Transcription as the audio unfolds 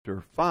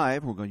Chapter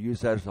 5. We're going to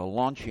use that as a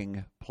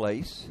launching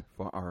place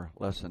for our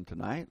lesson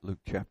tonight, Luke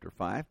chapter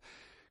 5.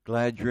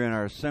 Glad you're in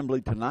our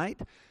assembly tonight.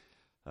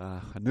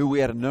 I knew we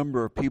had a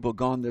number of people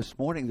gone this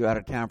morning. They're out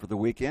of town for the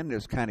weekend.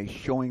 It's kind of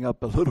showing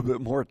up a little bit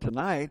more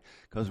tonight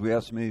because we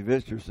have so many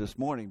visitors this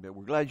morning. But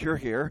we're glad you're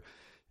here,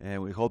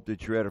 and we hope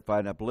that you're edified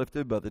and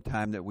uplifted by the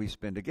time that we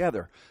spend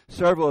together.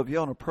 Several of you,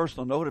 on a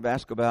personal note, have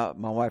asked about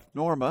my wife,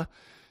 Norma.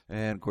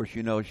 And, of course,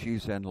 you know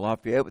she's in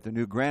Lafayette with a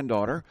new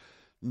granddaughter.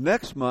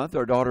 Next month,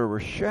 our daughter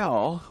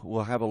Rochelle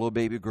will have a little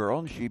baby girl,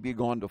 and she'll be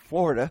going to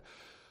Florida.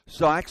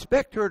 So I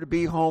expect her to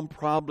be home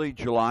probably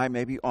July,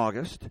 maybe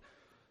August.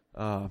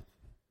 No,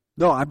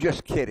 I'm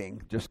just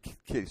kidding. Just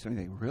kidding. So you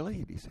think, really?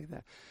 Did he say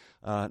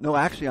that? No,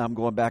 actually, I'm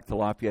going back to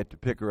Lafayette to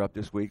pick her up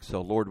this week.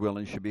 So Lord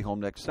willing, she'll be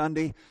home next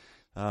Sunday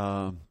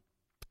for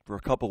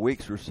a couple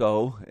weeks or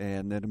so.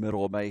 And then in the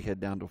middle of May, head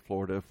down to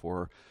Florida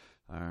for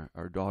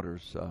our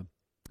daughter's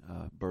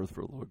birth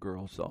for a little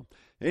girl. So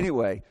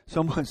anyway,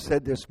 someone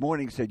said this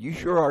morning, said, you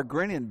sure are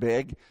grinning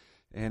big.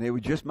 And it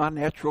was just my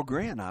natural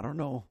grin. I don't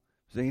know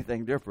if there's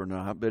anything different or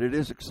not, but it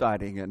is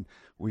exciting, and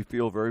we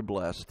feel very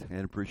blessed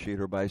and appreciate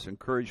everybody's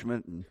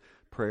encouragement and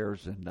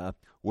prayers and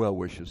well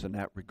wishes in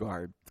that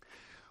regard.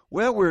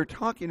 Well, we're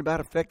talking about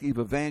effective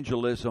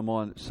evangelism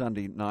on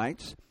Sunday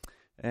nights,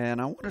 and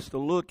I want us to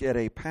look at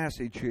a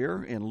passage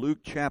here in Luke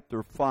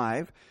chapter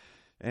 5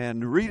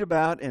 and read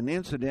about an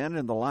incident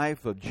in the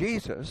life of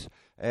Jesus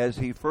as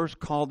he first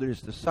called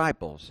his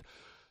disciples.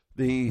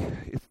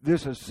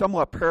 This is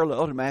somewhat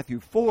parallel to Matthew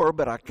 4,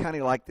 but I kind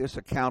of like this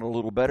account a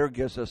little better. It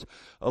gives us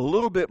a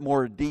little bit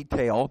more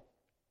detail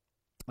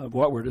of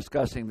what we're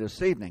discussing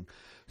this evening.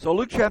 So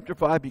Luke chapter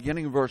 5,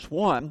 beginning in verse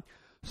 1,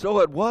 so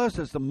it was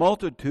as the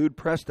multitude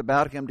pressed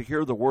about him to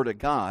hear the word of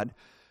God,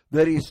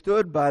 that he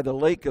stood by the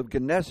lake of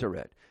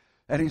Gennesaret.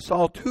 And he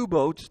saw two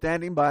boats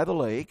standing by the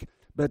lake,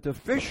 but the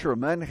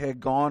fishermen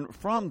had gone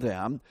from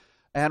them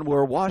and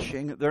were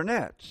washing their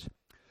nets.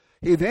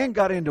 He then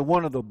got into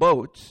one of the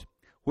boats,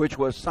 which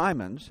was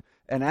Simon's,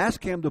 and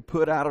asked him to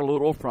put out a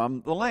little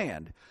from the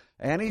land.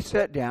 And he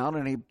sat down,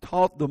 and he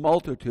taught the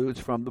multitudes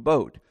from the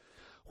boat.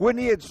 When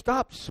he had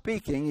stopped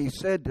speaking, he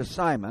said to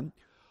Simon,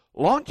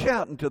 launch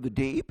out into the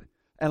deep,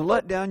 and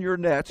let down your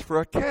nets for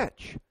a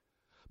catch.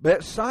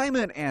 But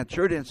Simon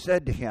answered and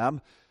said to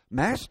him,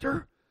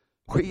 Master,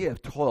 we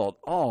have toiled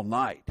all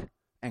night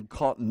and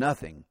caught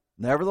nothing.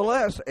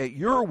 Nevertheless, at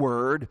your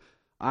word,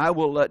 I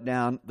will let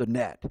down the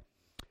net.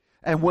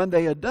 And when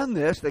they had done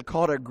this, they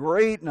caught a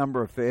great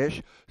number of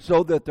fish,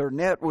 so that their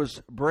net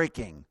was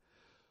breaking.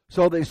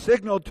 So they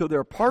signaled to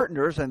their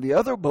partners and the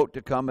other boat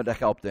to come and to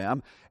help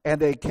them.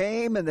 And they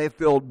came and they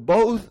filled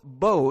both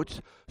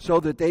boats, so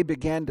that they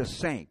began to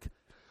sink.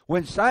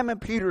 When Simon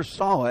Peter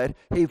saw it,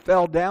 he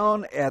fell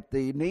down at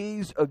the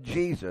knees of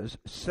Jesus,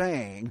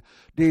 saying,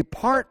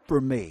 Depart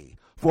from me,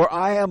 for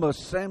I am a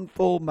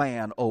sinful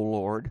man, O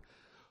Lord.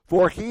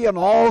 For he and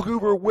all who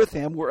were with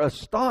him were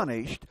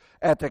astonished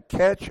at the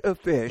catch of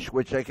fish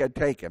which they had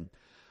taken.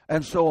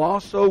 And so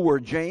also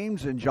were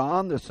James and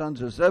John, the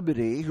sons of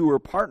Zebedee, who were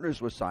partners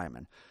with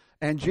Simon.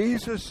 And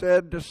Jesus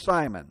said to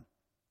Simon,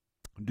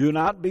 Do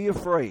not be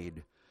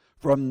afraid.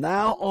 From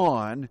now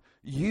on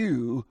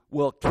you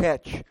will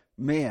catch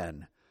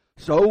men.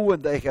 So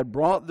when they had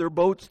brought their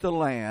boats to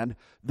land,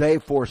 they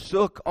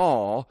forsook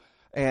all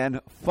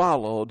and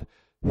followed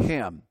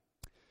him.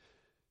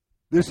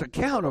 This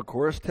account, of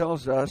course,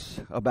 tells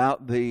us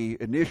about the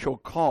initial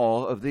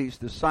call of these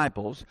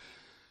disciples.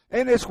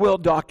 And it's well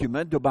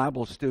documented to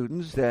Bible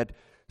students that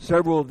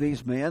several of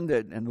these men,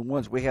 and the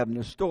ones we have in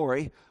the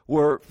story,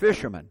 were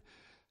fishermen.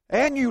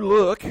 And you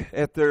look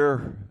at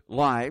their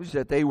lives,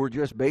 that they were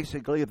just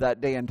basically, of that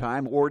day and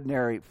time,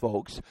 ordinary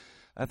folks.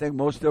 I think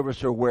most of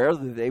us are aware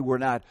that they were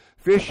not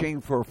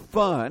fishing for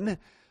fun,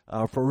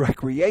 for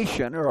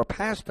recreation, or a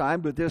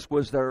pastime, but this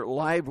was their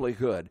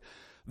livelihood.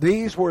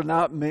 These were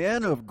not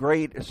men of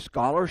great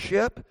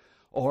scholarship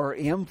or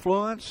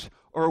influence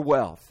or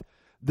wealth.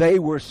 They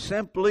were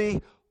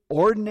simply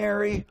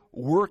ordinary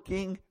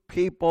working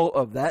people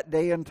of that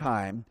day and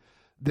time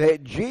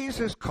that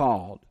Jesus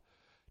called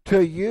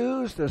to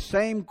use the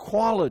same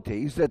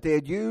qualities that they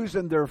had used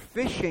in their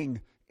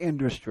fishing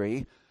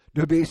industry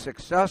to be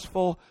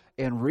successful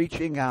in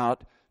reaching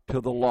out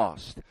to the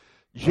lost.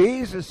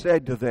 Jesus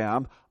said to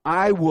them,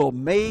 I will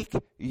make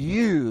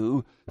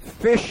you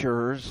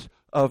fishers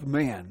of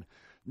men.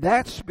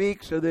 That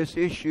speaks of this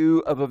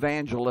issue of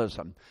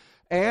evangelism.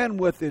 And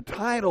with the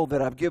title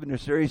that I've given the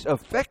series,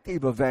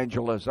 Effective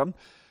Evangelism,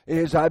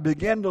 is I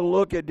begin to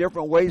look at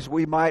different ways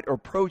we might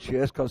approach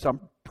this, because I'm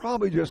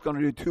probably just going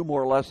to do 2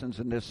 more lessons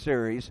in this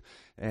series.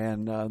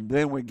 And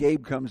then when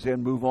Gabe comes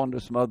in, move on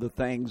to some other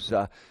things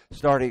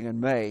starting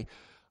in May.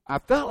 I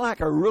felt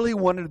like I really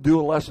wanted to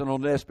do a lesson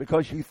on this,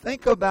 because you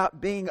think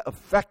about being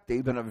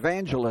effective in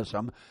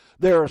evangelism,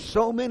 there are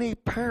so many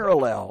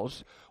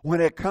parallels when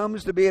it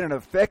comes to being an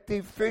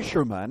effective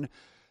fisherman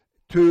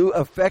to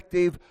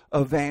effective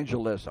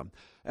evangelism.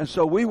 And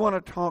so we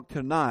want to talk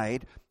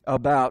tonight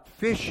about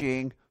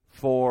fishing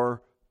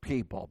for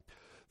people.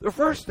 The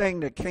first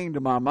thing that came to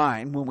my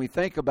mind when we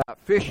think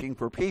about fishing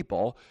for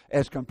people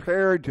as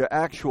compared to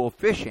actual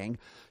fishing,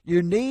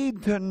 you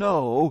need to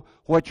know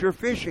what you're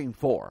fishing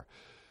for.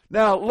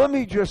 Now, let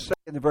me just say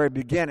in the very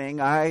beginning,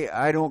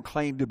 I don't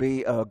claim to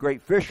be a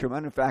great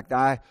fisherman. In fact,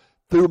 I,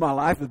 through my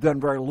life, have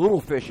done very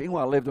little fishing.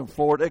 When I lived in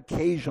Florida,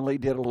 occasionally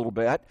did a little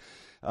bit.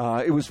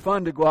 It was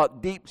fun to go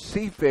out deep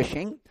sea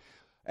fishing.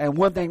 And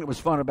one thing that was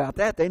fun about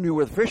that, they knew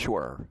where the fish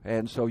were.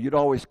 And so you'd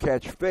always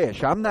catch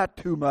fish. I'm not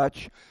too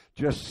much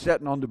just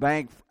sitting on the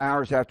bank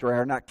hours after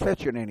hour, not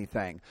catching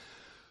anything.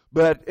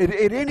 But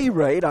at any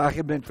rate, I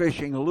have been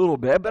fishing a little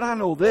bit. But I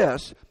know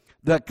this.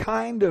 The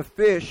kind of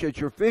fish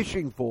that you're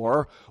fishing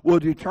for will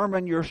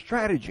determine your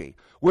strategy.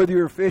 Whether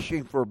you're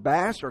fishing for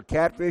bass or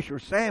catfish or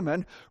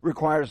salmon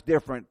requires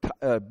different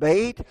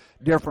bait,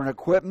 different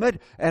equipment,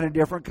 and a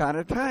different kind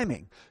of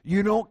timing.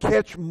 You don't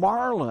catch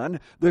marlin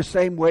the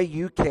same way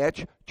you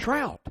catch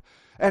trout.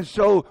 And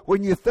so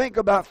when you think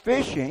about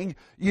fishing,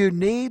 you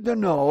need to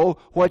know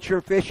what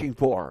you're fishing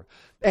for.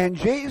 And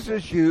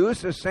Jesus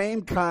used the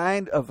same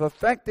kind of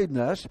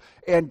effectiveness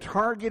in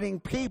targeting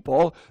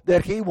people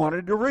that he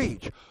wanted to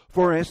reach.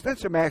 For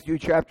instance, in Matthew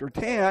chapter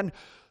 10,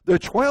 the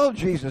 12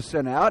 Jesus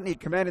sent out, and he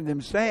commanded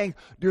them, saying,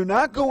 "Do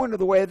not go into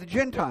the way of the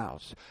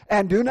Gentiles,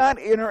 and do not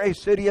enter a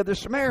city of the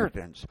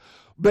Samaritans,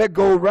 but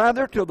go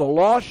rather to the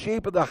lost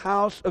sheep of the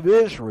house of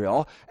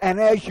Israel, and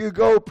as you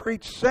go,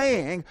 preach,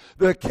 saying,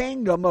 the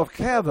kingdom of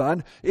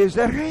heaven is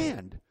at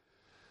hand."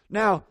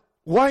 Now,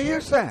 why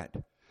is that?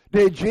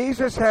 Did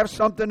Jesus have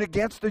something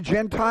against the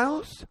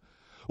Gentiles?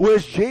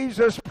 Was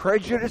Jesus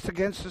prejudiced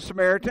against the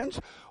Samaritans?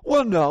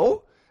 Well,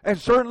 no. And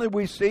certainly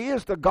we see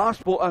as the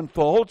gospel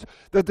unfolds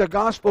that the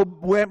gospel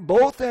went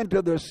both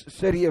into the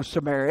city of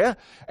Samaria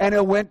and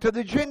it went to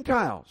the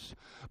Gentiles.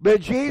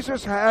 But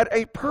Jesus had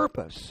a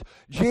purpose.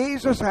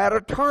 Jesus had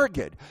a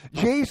target.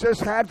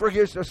 Jesus had for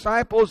his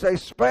disciples a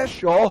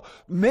special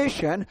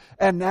mission,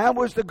 and that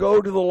was to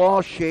go to the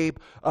lost sheep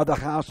of the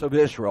house of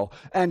Israel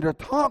and to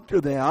talk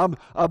to them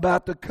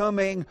about the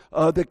coming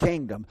of the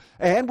kingdom.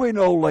 And we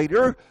know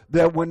later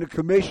that when the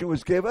commission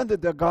was given,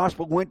 that the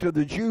gospel went to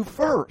the Jew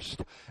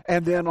first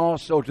and then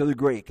also to the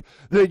Greek.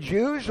 The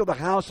Jews of the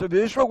house of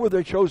Israel were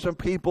the chosen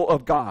people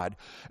of God.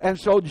 And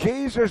so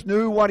Jesus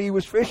knew what he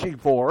was fishing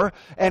for,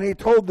 and he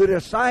told the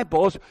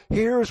disciples,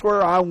 "Here's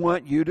where I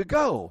want you to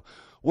go."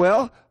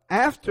 Well,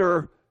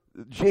 after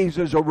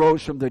Jesus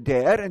arose from the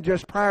dead, and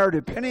just prior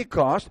to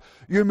Pentecost,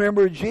 you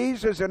remember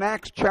Jesus in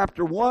Acts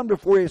chapter 1,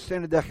 before he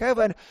ascended to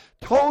heaven,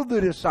 told the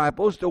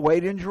disciples to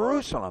wait in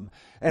Jerusalem.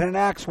 And in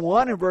Acts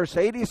 1 and verse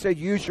 8, he said,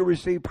 "You shall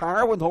receive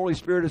power when the Holy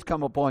Spirit has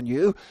come upon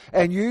you,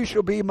 and you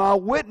shall be my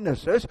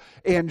witnesses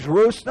in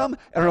Jerusalem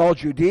and all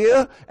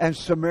Judea and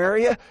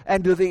Samaria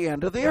and to the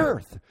end of the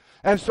earth."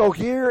 And so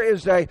here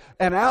is an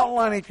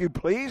outline, if you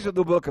please, of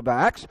the book of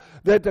Acts,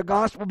 that the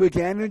gospel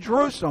began in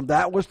Jerusalem.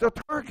 That was the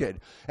target.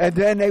 And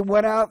then they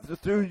went out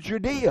through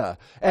Judea.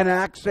 In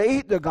Acts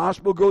 8, the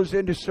gospel goes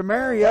into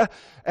Samaria.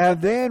 And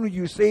then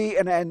you see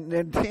in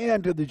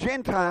 10 to the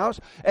Gentiles.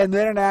 And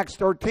then in Acts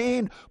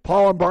 13,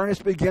 Paul and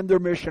Barnabas begin their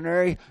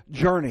missionary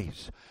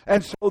journeys.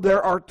 And so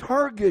there are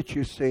targets,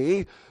 you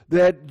see,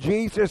 that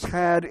Jesus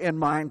had in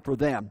mind for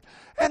them.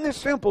 And the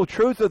simple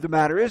truth of the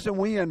matter is, and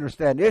we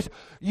understand this,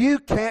 you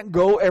can't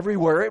go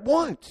everywhere at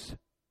once.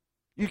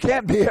 You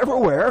can't be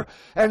everywhere.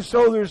 And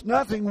so there's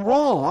nothing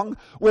wrong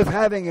with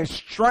having a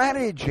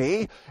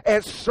strategy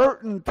at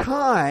certain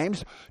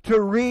times to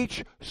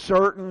reach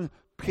certain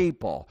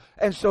people.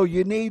 And so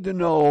you need to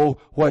know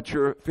what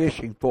you're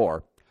fishing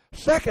for.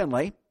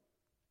 Secondly,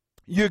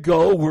 you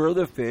go where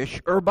the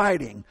fish are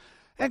biting.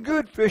 And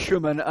good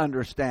fishermen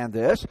understand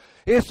this.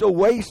 It's a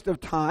waste of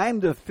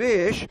time to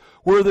fish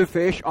where the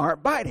fish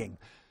aren't biting.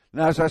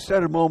 Now, as I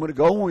said a moment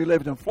ago, when we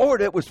lived in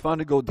Florida, it was fun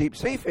to go deep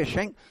sea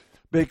fishing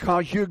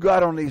because you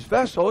got on these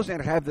vessels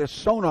and have this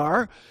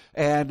sonar,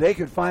 and they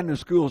could find the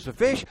schools of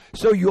fish.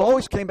 So you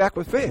always came back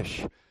with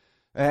fish.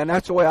 And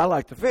that's the way I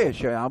like to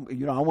fish. I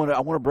want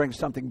to bring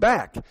something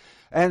back.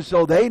 And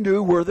so they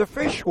knew where the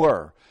fish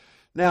were.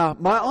 Now,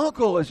 my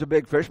uncle is a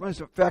big fisherman.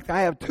 In fact,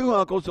 I have two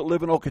uncles that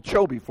live in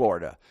Okeechobee,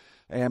 Florida.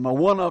 And my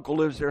one uncle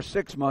lives there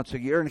 6 months a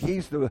year, and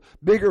he's the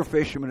bigger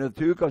fisherman of the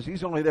two because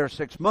he's only there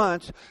 6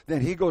 months.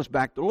 Then he goes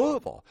back to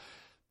Louisville.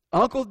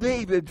 Uncle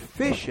David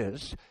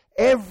fishes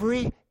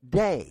every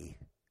day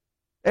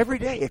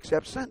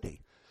except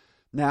Sunday.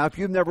 Now, if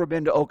you've never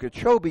been to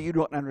Okeechobee, you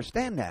don't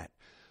understand that.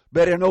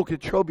 But in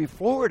Okeechobee,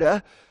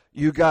 Florida,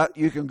 you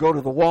can go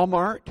to the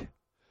Walmart,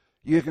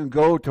 you can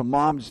go to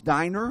Mom's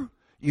Diner,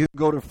 you can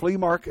go to flea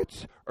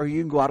markets, or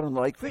you can go out on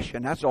the lake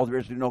fishing. That's all there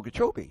is in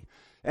Okeechobee.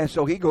 And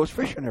so he goes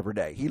fishing every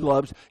day. He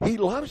loves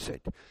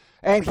it.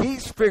 And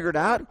he's figured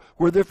out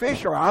where the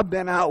fish are. I've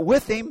been out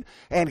with him,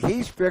 and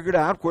he's figured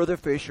out where the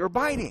fish are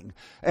biting.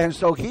 And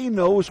so he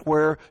knows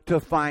where to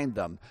find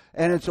them.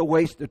 And it's a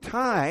waste of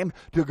time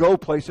to go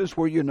places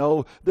where you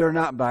know they're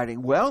not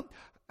biting. Well,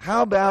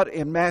 how about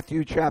in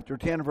Matthew chapter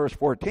 10, verse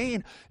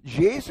 14,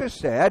 Jesus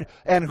said,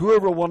 "And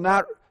whoever will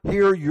not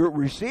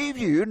receive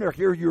you, nor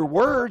hear your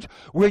words,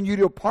 when you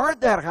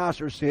depart that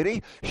house or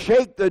city,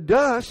 shake the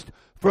dust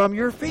from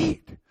your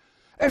feet.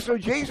 And so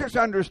Jesus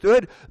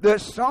understood that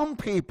some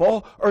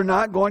people are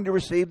not going to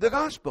receive the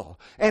gospel.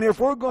 And if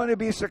we're going to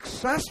be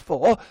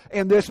successful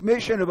in this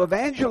mission of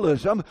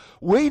evangelism,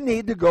 we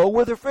need to go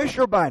where the fish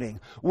are biting.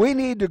 We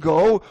need to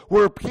go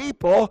where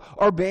people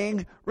are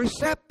being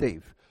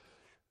receptive.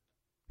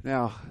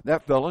 Now,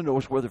 that fellow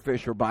knows where the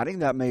fish are biting.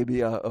 That may be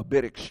a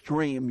bit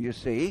extreme, you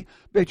see,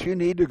 but you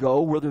need to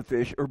go where the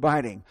fish are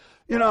biting.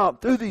 You know,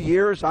 through the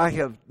years, I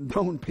have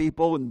known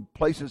people in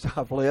places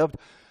I've lived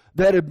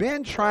that have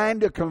been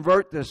trying to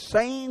convert the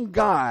same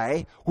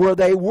guy where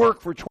they work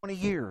for 20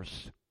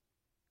 years.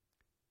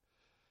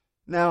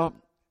 Now,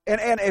 and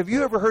have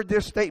you ever heard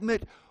this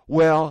statement?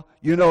 Well,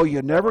 you know,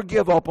 you never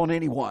give up on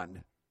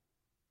anyone.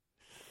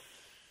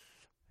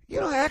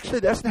 You know, actually,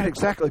 that's not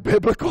exactly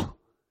biblical.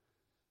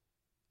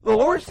 The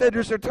Lord said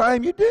there's a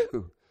time you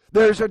do.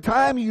 There's a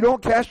time you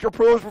don't cast your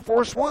pearls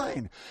before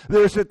swine.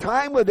 There's a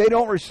time when they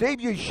don't receive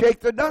you,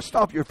 shake the dust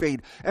off your feet.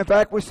 In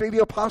fact, we see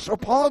the Apostle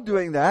Paul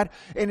doing that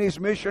in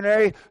his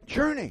missionary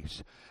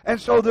journeys.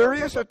 And so there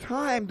is a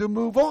time to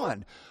move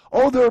on.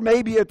 Oh, there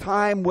may be a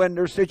time when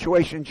their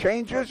situation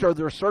changes or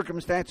their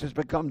circumstances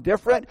become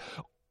different,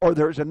 or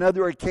there's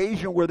another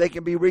occasion where they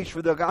can be reached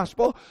for the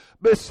gospel.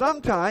 But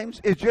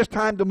sometimes it's just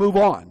time to move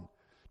on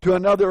to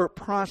another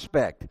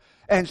prospect.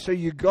 And so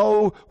you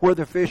go where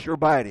the fish are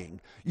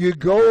biting. You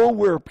go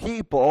where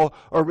people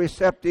are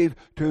receptive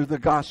to the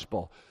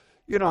gospel.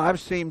 You know, I've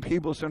seen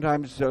people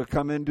sometimes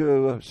come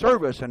into a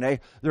service and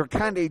they're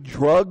kind of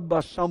drugged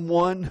by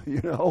someone,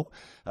 you know,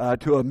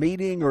 to a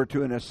meeting or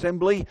to an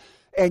assembly.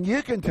 And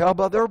you can tell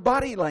by their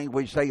body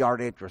language they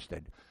aren't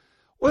interested.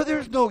 Well,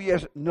 there's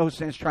no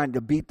sense trying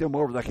to beat them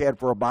over the head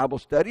for a Bible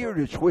study or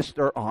to twist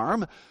their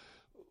arm.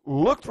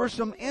 Look for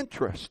some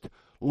interest.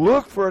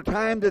 Look for a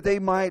time that they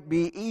might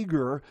be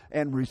eager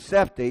and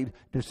receptive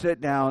to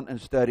sit down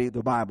and study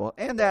the Bible.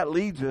 And that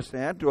leads us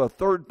then to a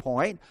third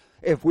point,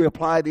 if we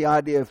apply the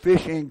idea of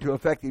fishing to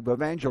effective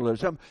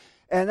evangelism,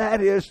 and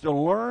that is to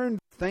learn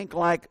to think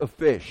like a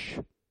fish.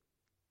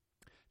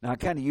 Now, I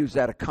kind of use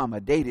that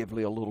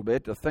accommodatively a little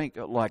bit, to think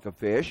like a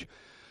fish.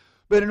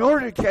 But in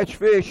order to catch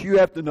fish, you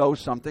have to know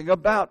something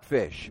about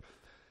fish.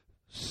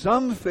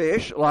 Some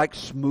fish like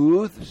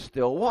smooth,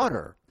 still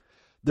water.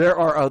 There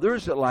are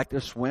others that like to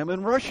swim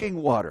in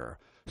rushing water.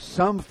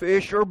 Some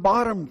fish are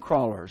bottom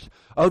crawlers.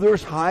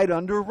 Others hide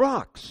under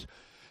rocks.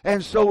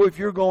 And so if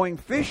you're going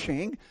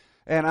fishing,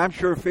 and I'm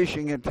sure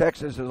fishing in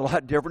Texas is a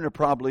lot different than it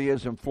probably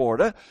is in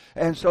Florida,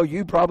 and so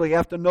you probably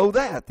have to know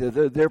that.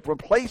 The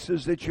different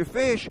places that you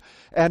fish,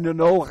 and to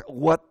know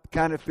what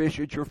kind of fish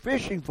that you're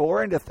fishing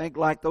for, and to think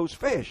like those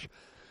fish.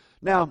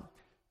 Now,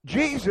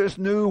 Jesus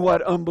knew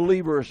what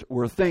unbelievers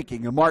were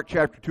thinking. In Mark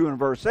chapter 2 and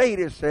verse 8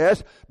 it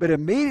says, "But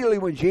immediately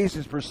when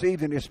Jesus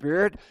perceived in his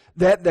spirit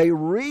that they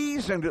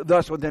reasoned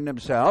thus within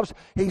themselves,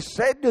 he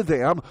said to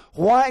them,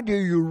 'Why do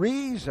you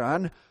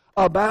reason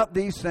about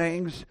these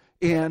things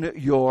in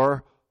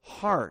your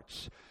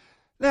hearts?'"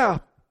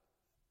 Now,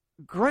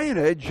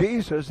 granted,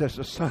 Jesus as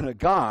the Son of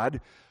God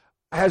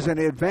has an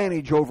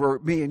advantage over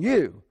me and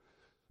you,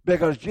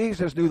 because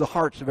Jesus knew the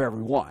hearts of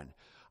everyone.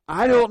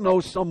 I don't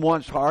know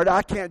someone's heart.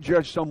 I can't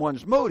judge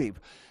someone's motive.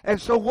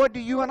 And so what do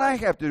you and I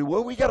have to do?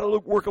 Well, we got to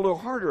work a little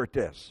harder at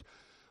this.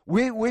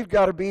 We've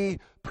got to be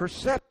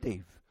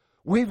perceptive.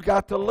 We've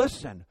got to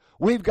listen.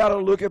 We've got to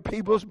look at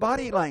people's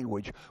body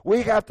language.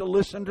 We have to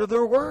listen to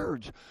their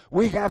words.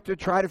 We have to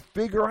try to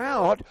figure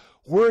out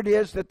where it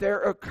is that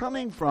they're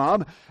coming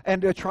from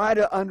and to try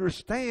to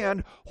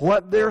understand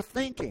what they're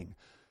thinking.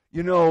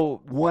 You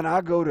know, when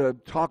I go to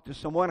talk to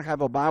someone,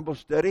 have a Bible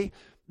study,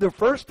 the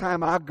first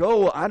time I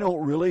go, I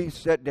don't really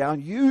sit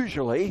down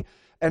usually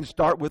and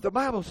start with a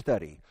Bible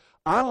study.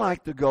 I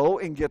like to go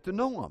and get to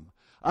know them.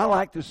 I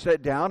like to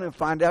sit down and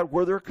find out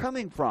where they're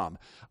coming from.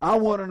 I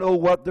want to know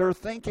what their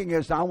thinking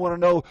is. I want to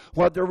know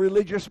what their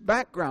religious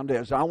background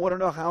is. I want to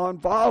know how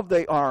involved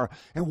they are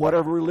in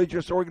whatever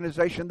religious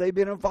organization they've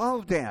been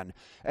involved in,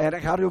 and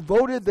how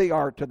devoted they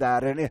are to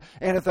that, and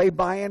if they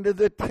buy into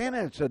the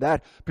tenets of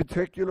that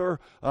particular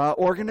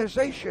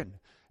organization.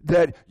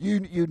 That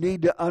you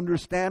need to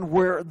understand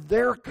where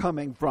they're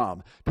coming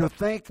from, to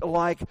think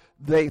like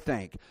they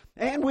think.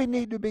 And we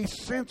need to be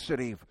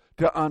sensitive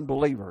to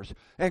unbelievers.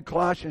 In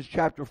Colossians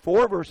chapter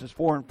 4, verses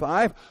 4 and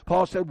 5,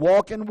 Paul said,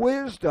 "Walk in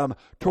wisdom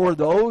toward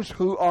those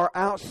who are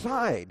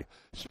outside."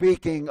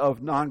 Speaking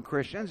of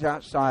non-Christians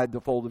outside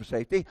the fold of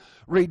safety,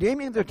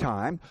 "redeeming the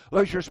time,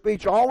 let your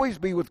speech always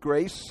be with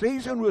grace,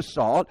 seasoned with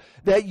salt,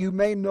 that you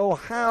may know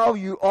how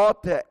you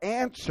ought to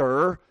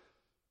answer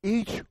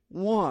each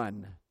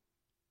one."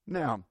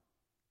 Now,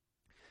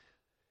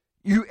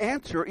 you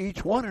answer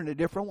each one in a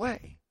different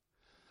way,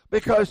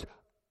 because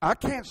I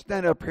can't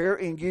stand up here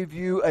and give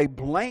you a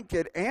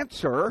blanket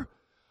answer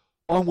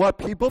on what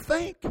people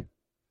think.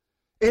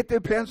 It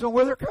depends on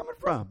where they're coming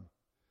from.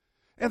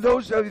 And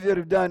those of you that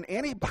have done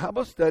any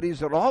Bible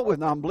studies at all with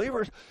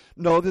non-believers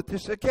know that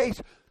this is the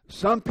case.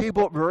 Some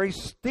people are very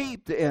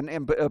steeped in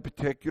a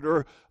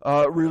particular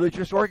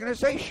religious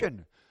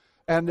organization.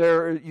 And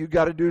you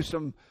got to do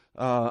some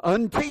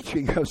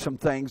unteaching of some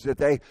things that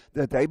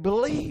they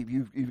believe.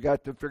 You've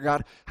got to figure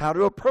out how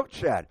to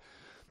approach that.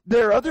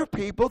 There are other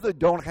people that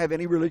don't have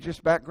any religious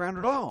background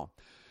at all.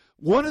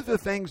 One of the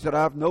things that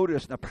I've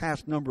noticed in the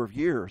past number of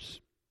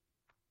years,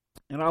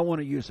 and I want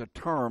to use a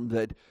term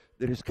that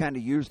is kind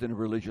of used in the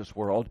religious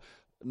world,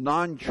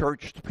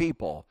 non-churched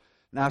people.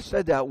 Now, I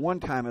said that one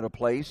time at a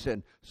place,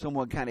 and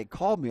someone kind of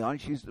called me on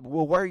it. She said,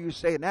 well, why are you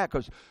saying that?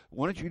 Because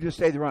why don't you just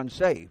say they're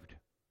unsaved?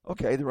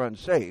 Okay, they're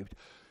unsaved.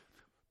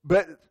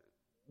 But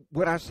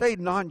when I say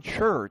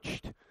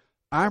non-churched,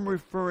 I'm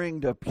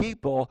referring to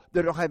people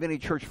that don't have any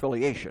church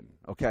affiliation,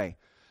 okay?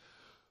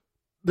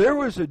 There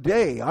was a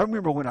day, I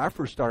remember when I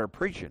first started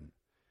preaching,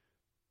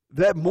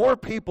 that more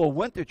people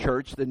went to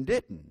church than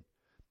didn't.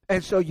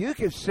 And so you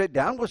could sit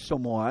down with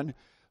someone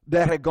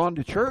that had gone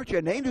to church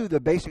and they knew the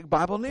basic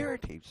Bible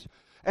narratives.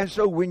 And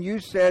so when you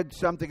said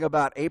something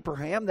about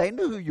Abraham, they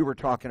knew who you were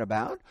talking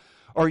about.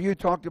 Or you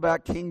talked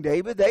about King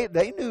David,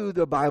 they knew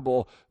the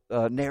Bible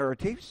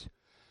narratives.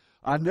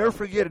 I'll never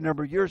forget, a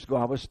number of years ago,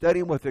 I was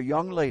studying with a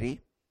young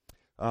lady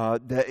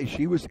that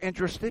she was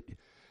interested.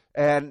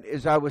 And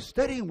as I was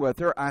studying with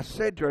her, I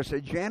said to her, I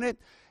said, Janet,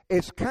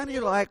 it's kind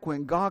of like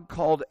when God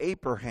called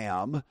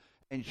Abraham,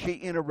 and she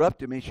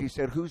interrupted me. She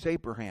said, who's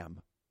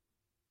Abraham?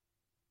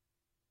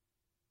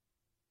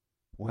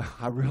 Well,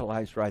 I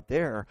realized right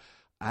there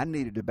I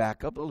needed to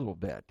back up a little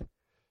bit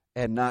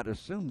and not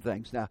assume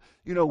things. Now,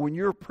 when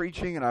you're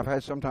preaching, and I've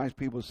had sometimes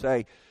people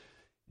say,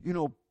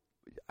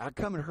 I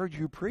come and heard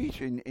you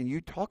preach, and you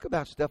talk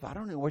about stuff, I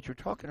don't know what you're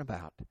talking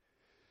about.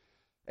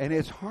 And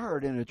it's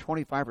hard in a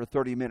 25 or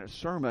 30-minute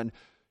sermon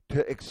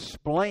to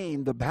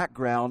explain the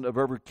background of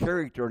every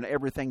character and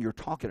everything you're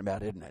talking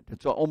about, isn't it?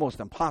 It's almost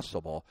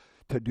impossible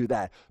to do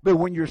that. But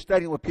when you're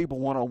studying with people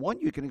one-on-one,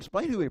 you can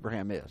explain who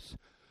Abraham is.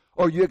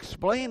 Or you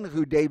explain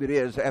who David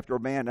is, after a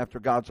man after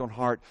God's own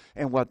heart,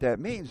 and what that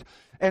means.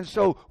 And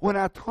so when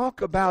I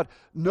talk about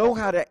know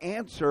how to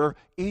answer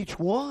each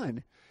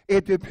one,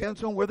 it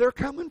depends on where they're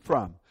coming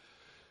from.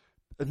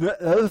 The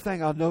other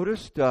thing I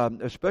noticed,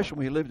 especially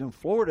when we lived in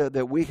Florida,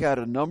 that we had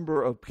a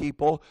number of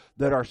people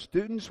that our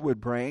students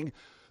would bring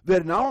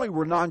that not only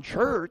were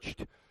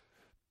non-churched,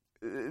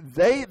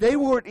 they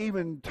weren't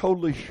even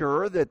totally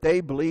sure that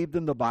they believed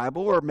in the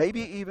Bible, or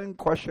maybe even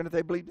questioned if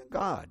they believed in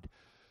God.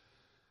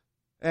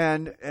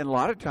 And a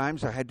lot of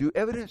times I had to do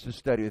evidence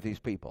study with these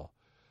people.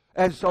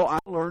 And so I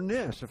learned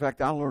this. In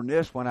fact, I learned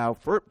this when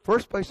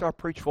first place I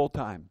preached full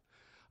time.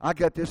 I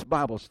got this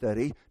Bible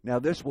study. Now,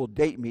 this will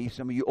date me,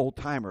 some of you old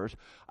timers.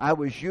 I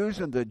was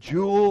using the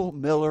Jewel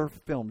Miller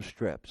film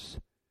strips.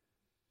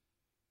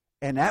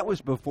 And that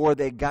was before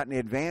they'd gotten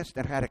advanced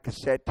and had a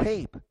cassette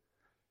tape.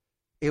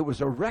 It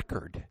was a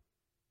record.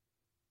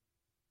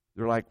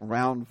 They're like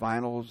round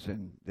vinyls,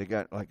 and they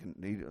got like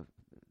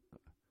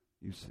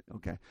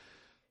okay.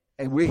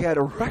 And we had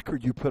a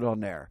record you put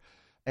on there.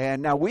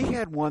 And now we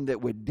had one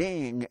that would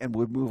ding and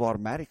would move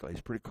automatically.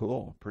 It's pretty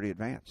cool, pretty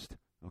advanced,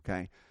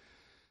 okay?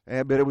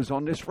 But it was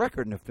on this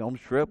record, and the film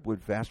strip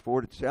would fast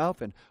forward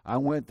itself. And I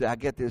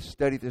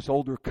studied this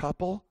older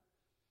couple,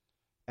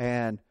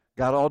 and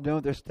got all done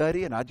with their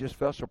study, and I just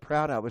felt so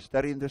proud. I was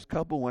studying this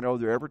couple, went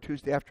over there every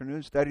Tuesday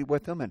afternoon, studied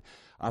with them, and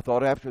I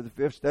thought after the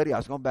fifth study I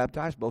was going to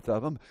baptize both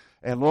of them.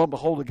 And lo and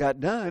behold, it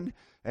got done,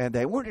 and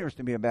they weren't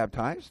interested in being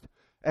baptized.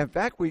 In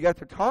fact, we got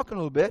to talking a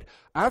little bit.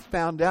 I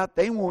found out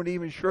they weren't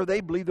even sure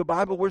they believed the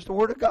Bible was the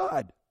Word of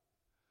God.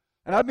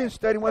 And I've been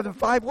studying with them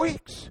 5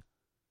 weeks.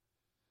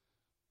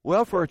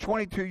 Well, for a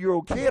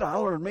 22-year-old kid, I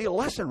learned me a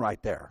lesson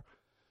right there.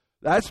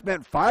 I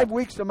spent 5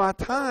 weeks of my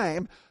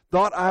time,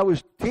 thought I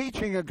was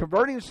teaching and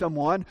converting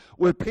someone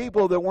with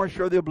people that weren't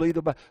sure they believed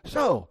the Bible.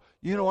 So,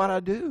 you know what I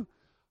do?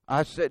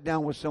 I sit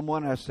down with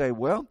someone and I say,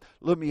 well,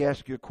 let me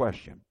ask you a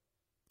question.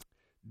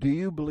 Do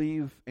you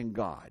believe in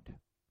God?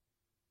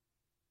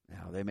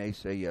 Now, they may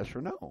say yes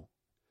or no.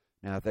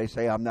 Now, if they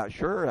say, I'm not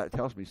sure, that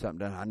tells me something.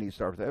 Then I need to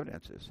start with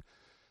evidences.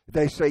 If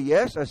they say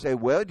yes, I say,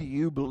 well, do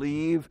you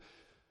believe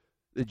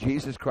that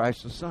Jesus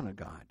Christ is the Son of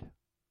God?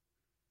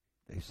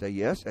 They say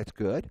yes, that's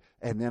good.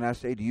 And then I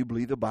say, do you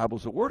believe the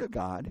Bible's the Word of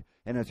God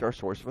and it's our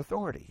source of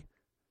authority?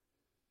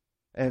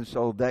 And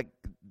so that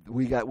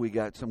we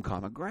got some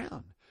common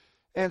ground.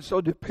 And so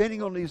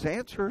depending on these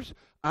answers,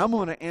 I'm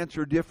going to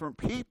answer different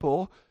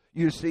people,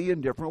 you see, in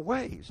different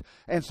ways.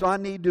 And so I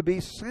need to be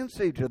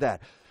sensitive to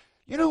that.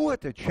 You know what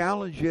the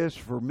challenge is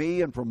for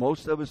me and for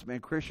most of us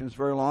been Christians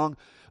very long?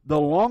 The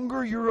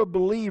longer you're a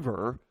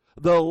believer,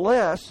 the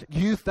less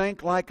you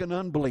think like an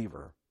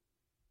unbeliever.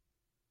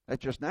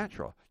 That's just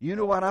natural. You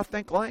know what I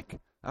think like?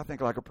 I think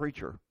like a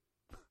preacher.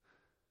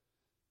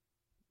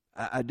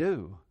 I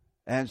do.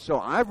 And so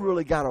I've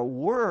really got to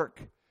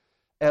work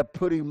at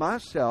putting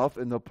myself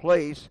in the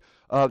place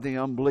of the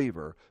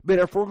unbeliever. But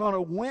if we're going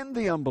to win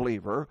the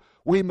unbeliever,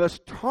 we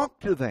must talk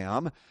to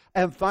them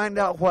and find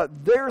out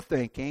what they're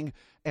thinking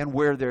and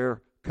where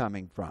they're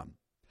coming from.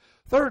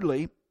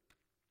 Thirdly,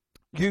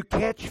 you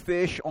catch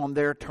fish on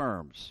their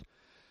terms.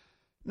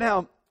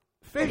 Now,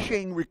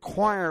 fishing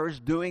requires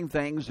doing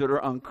things that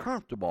are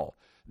uncomfortable.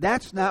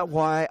 That's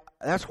why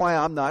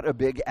I'm not a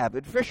big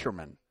avid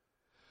fisherman.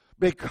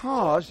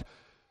 Because,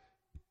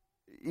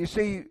 you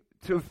see,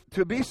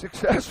 to be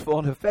successful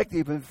and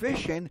effective in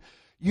fishing,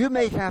 you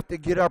may have to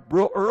get up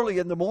real early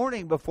in the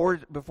morning before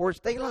it's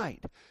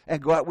daylight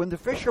and go out when the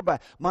fish are by.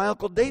 My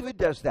Uncle David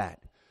does that.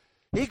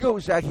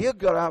 He'll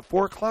go out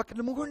 4 o'clock in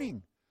the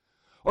morning.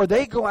 Or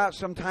they go out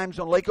sometimes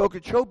on Lake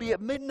Okeechobee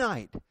at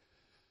midnight.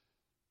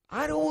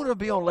 I don't want to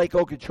be on Lake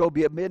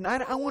Okeechobee at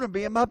midnight. I want to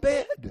be in my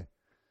bed,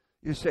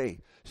 you see.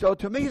 So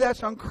to me,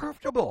 that's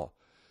uncomfortable.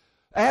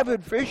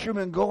 Avid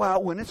fishermen go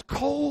out when it's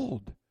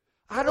cold.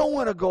 I don't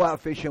want to go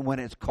out fishing when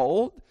it's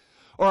cold.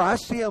 Or I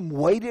see them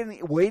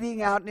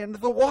wading out into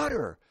the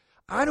water.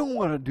 I don't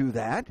want to do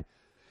that.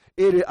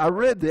 I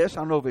read this,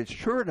 I don't know if it's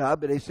true or not,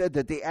 but they said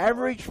that the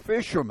average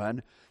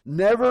fisherman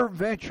never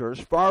ventures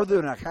farther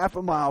than a half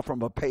a mile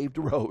from a paved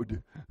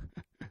road.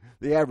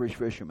 The average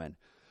fisherman.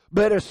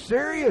 But a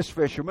serious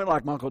fisherman,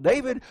 like my Uncle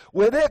David,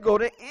 will they go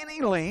to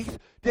any length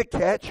to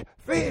catch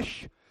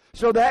fish.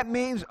 So that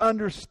means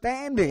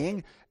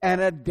understanding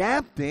and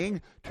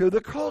adapting to the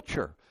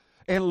culture.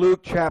 In Luke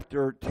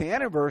chapter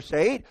 10 and verse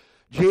 8,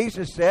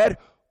 Jesus said,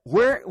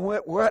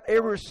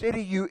 whatever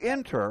city you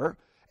enter,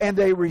 and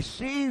they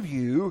receive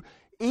you,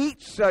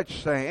 eat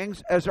such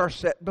things as are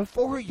set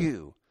before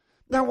you.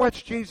 Now,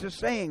 what's Jesus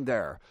saying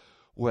there?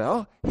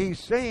 Well, he's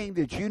saying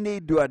that you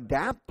need to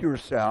adapt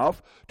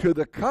yourself to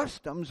the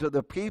customs of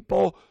the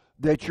people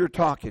that you're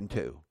talking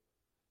to.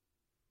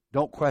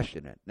 Don't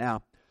question it.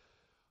 Now,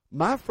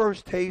 my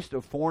first taste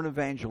of foreign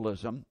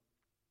evangelism,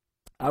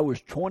 I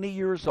was 20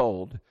 years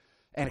old,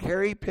 and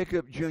Harry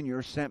Pickup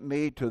Jr. sent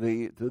me to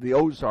the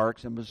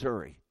Ozarks in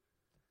Missouri.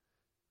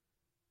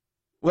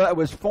 Well, it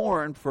was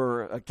foreign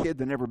for a kid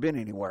that never been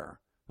anywhere.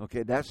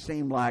 Okay, that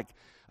seemed like,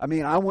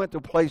 I went to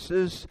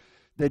places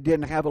that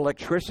didn't have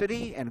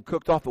electricity and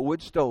cooked off a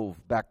wood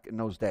stove back in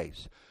those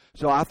days.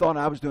 So I thought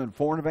I was doing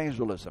foreign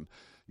evangelism.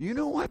 You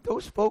know what?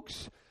 Those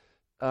folks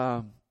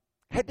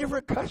had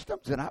different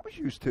customs than I was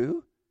used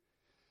to.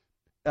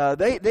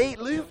 They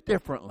lived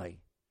differently.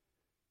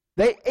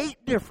 They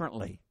ate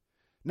differently.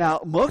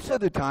 Now, most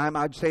of the time,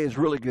 I'd say is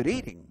really good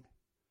eating.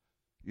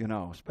 You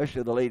know,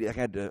 especially the lady that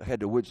had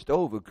the wood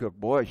stove who cooked.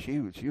 Boy, she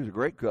was a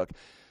great cook.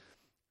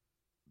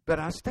 But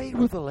I stayed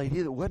with a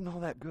lady that wasn't all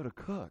that good a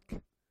cook.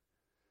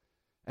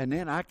 And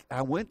then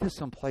I went to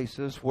some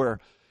places where,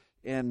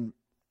 I've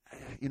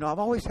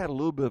always had a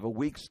little bit of a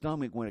weak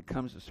stomach when it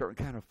comes to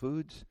certain kind of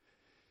foods.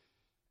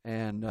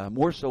 And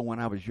more so when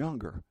I was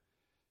younger.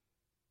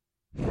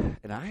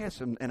 And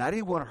I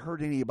didn't want to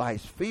hurt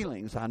anybody's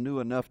feelings. I knew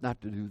enough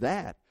not to do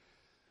that.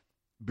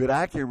 But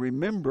I can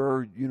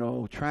remember,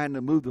 trying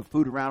to move the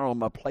food around on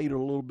my plate a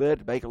little bit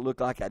to make it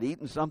look like I'd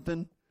eaten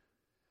something.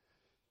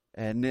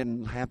 And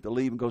then have to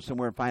leave and go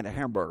somewhere and find a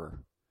hamburger.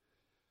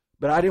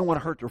 But I didn't want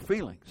to hurt their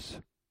feelings.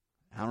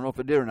 I don't know if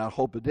it did or not. I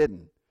hope it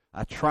didn't.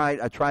 I tried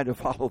to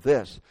follow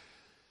this.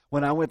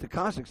 When I went to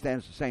Kazakhstan,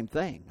 it's the same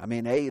thing.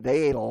 They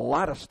ate a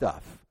lot of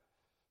stuff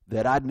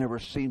that I'd never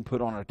seen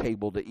put on a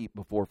table to eat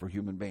before for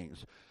human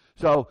beings.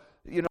 So,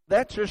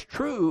 that's just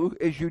true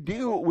as you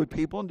deal with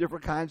people in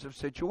different kinds of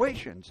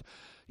situations.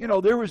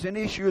 There was an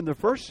issue in the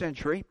first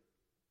century.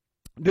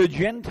 Do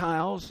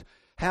Gentiles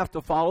have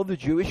to follow the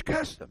Jewish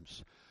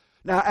customs?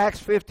 Now, Acts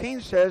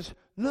 15 says,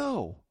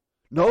 no,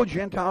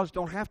 Gentiles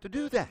don't have to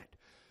do that.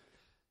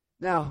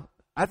 Now,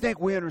 I think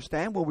we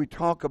understand when we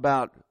talk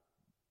about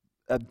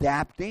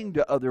adapting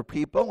to other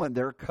people and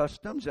their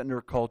customs and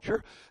their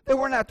culture, that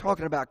we're not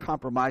talking about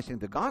compromising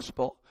the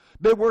gospel,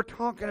 but we're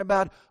talking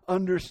about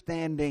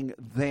understanding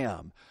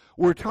them.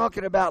 We're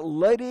talking about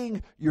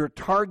letting your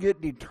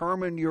target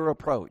determine your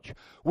approach.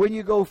 When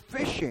you go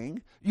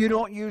fishing, you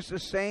don't use the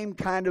same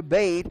kind of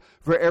bait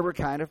for every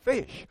kind of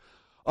fish.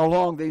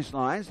 Along these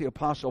lines, the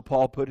Apostle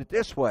Paul put it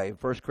this way,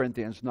 1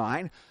 Corinthians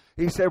 9.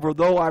 He said, for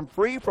though I'm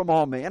free from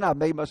all men, I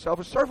made myself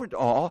a servant to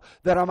all,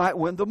 that I might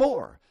win the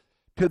more.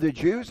 To the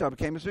Jews, I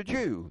became as a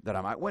Jew, that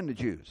I might win the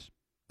Jews.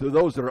 To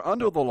those that are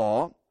under the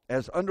law,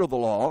 as under the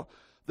law,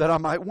 that I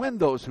might win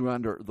those who are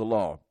under the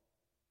law.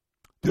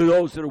 To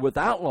those that are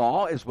without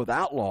law, as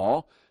without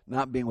law,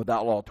 not being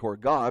without law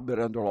toward God, but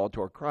under law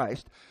toward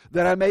Christ,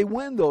 that I may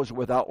win those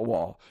without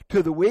law.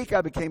 To the weak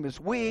I became as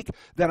weak,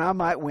 that I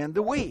might win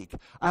the weak.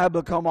 I have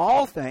become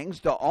all things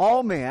to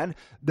all men,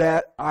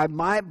 that I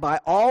might by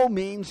all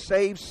means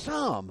save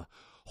some.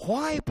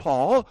 Why,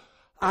 Paul?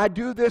 I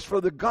do this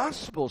for the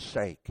gospel's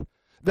sake,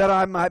 that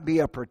I might be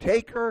a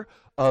partaker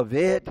of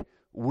it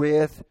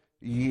with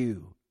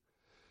you.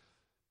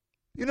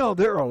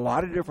 There are a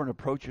lot of different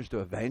approaches to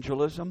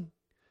evangelism,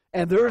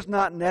 and there's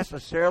not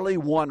necessarily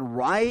one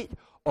right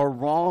or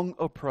wrong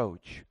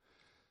approach,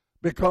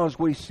 because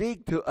we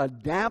seek to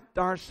adapt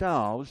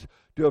ourselves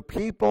to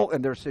people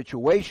and their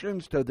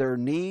situations, to their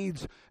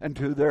needs, and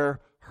to their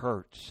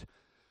hurts.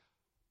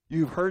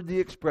 You've heard the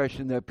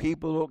expression that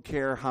people don't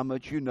care how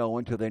much you know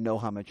until they know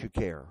how much you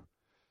care.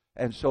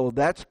 And so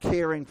that's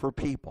caring for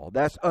people.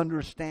 That's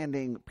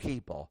understanding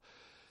people.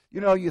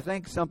 You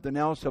think something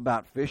else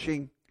about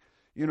fishing.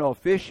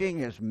 Fishing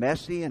is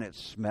messy and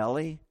it's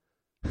smelly.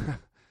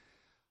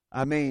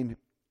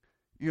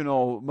 You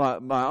know,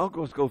 my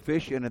uncles go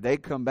fishing, and they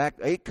come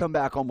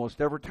back almost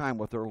every time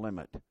with their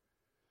limit.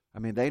 I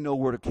mean, they know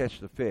where to catch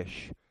the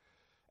fish.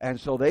 And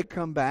so they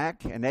come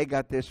back, and they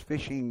got this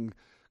fishing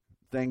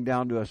thing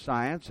down to a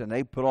science, and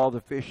they put all the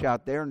fish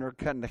out there, and they're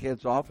cutting the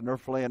heads off, and they're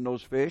filleting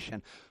those fish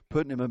and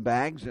putting them in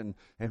bags and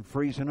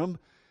freezing them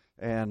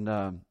and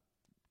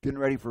getting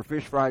ready for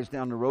fish fries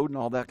down the road and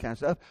all that kind of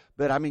stuff.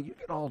 But, I mean, you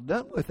get all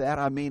done with that.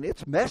 I mean,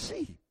 it's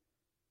messy.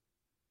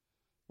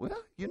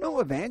 Well, you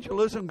know,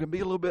 evangelism can be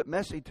a little bit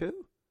messy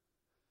too.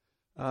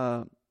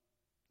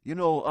 You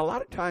know, a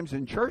lot of times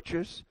in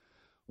churches,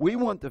 we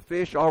want the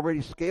fish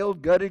already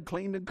scaled, gutted,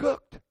 cleaned, and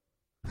cooked.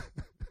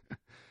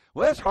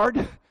 Well, that's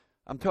hard.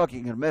 I'm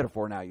talking in a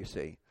metaphor now, you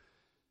see.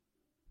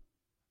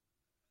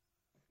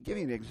 I'll give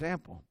you an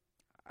example.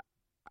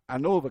 I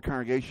know of a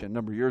congregation a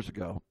number of years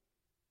ago,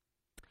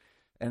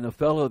 and the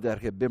fellow that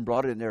had been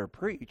brought in there to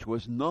preach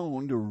was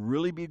known to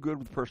really be good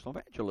with personal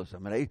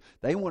evangelism. And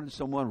they wanted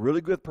someone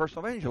really good with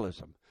personal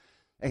evangelism.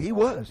 And he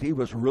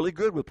was really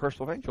good with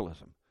personal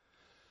evangelism.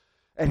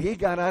 And he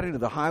got out into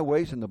the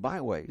highways and the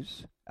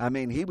byways. I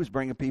mean, he was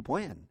bringing people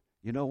in.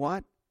 You know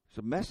what?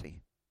 It's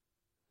messy.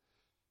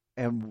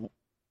 And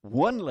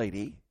one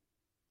lady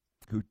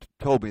who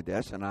told me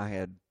this, and I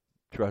had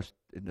trust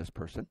in this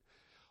person,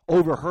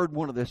 overheard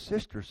one of the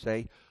sisters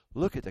say,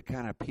 "Look at the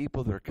kind of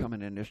people that are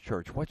coming in this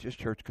church. What's this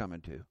church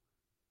coming to?"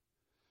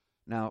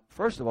 Now,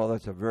 first of all,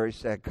 that's a very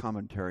sad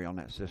commentary on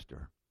that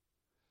sister.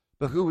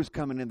 But who was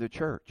coming in the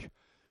church?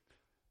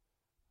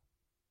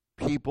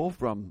 People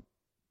from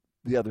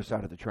the other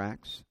side of the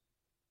tracks.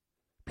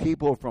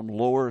 People from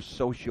lower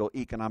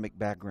socioeconomic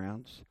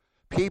backgrounds.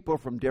 People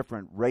from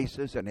different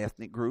races and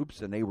ethnic groups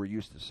than they were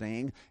used to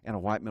seeing in a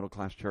white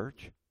middle-class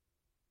church.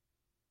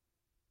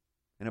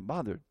 And it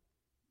bothered.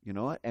 You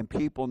know, and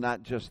people,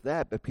 not just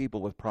that, but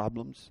people with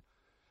problems,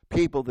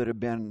 people that have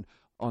been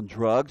on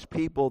drugs,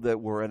 people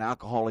that were in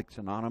Alcoholics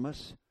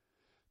Anonymous,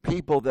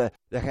 people that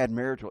had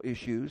marital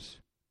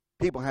issues,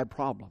 people had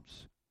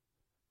problems.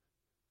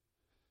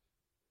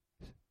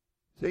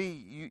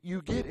 See,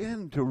 you get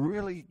into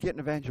really getting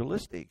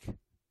evangelistic.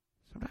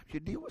 Sometimes you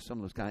deal with some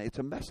of those kind of, it's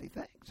a messy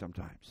thing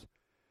sometimes.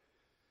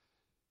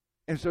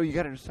 And so you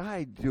got to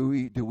decide, do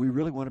we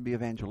really want to be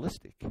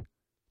evangelistic?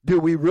 Do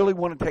we really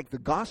want to take the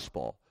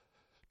gospel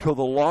to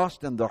the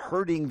lost and the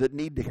hurting that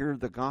need to hear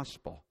the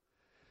gospel?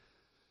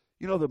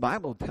 You know, the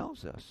Bible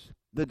tells us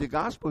that the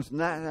gospel is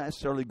not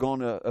necessarily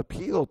going to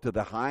appeal to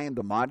the high and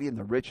the mighty and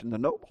the rich and the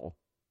noble.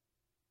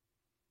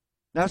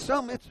 Now,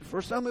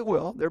 for some it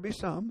will. There'll be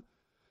some.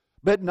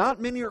 But not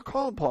many are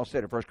called, Paul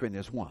said in 1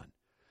 Corinthians 1.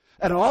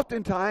 And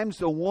oftentimes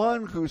the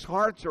one whose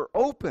hearts are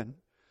open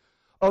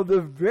are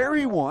the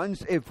very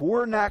ones, if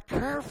we're not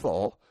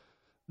careful,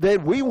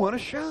 that we want to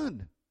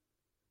shun.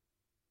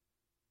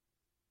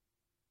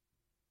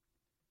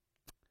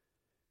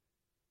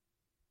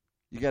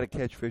 You got to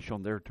catch fish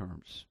on their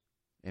terms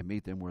and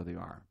meet them where they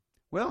are.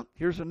 Well,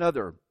 here's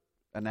another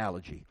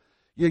analogy.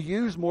 You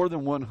use more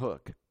than one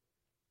hook.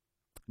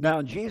 Now,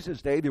 in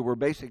Jesus' day, there were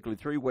basically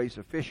three ways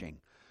of fishing.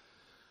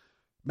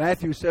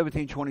 Matthew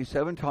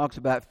 17:27 talks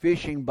about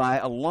fishing by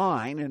a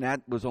line, and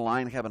that was a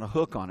line having a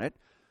hook on it.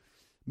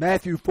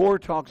 Matthew 4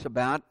 talks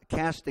about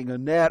casting a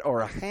net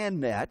or a hand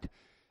net.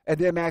 And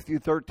then Matthew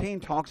 13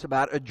 talks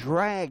about a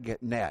drag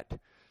net.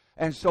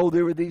 And so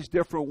there were these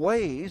different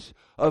ways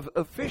of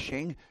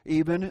fishing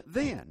even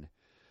then.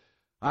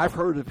 I've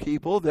heard of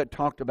people that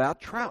talked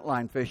about trout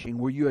line fishing,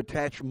 where you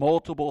attach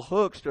multiple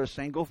hooks to a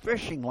single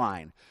fishing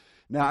line.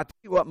 Now, I tell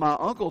you what my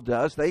uncle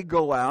does. They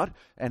go out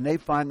and they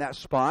find that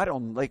spot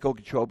on Lake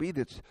Okeechobee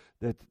that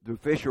the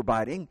fish are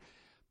biting,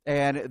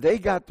 and they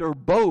got their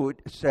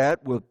boat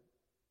set with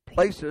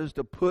places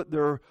to put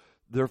their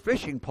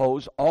fishing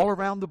poles all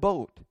around the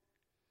boat.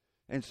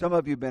 And some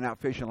of you have been out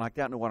fishing like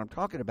that, know what I'm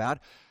talking about.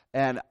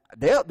 And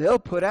they'll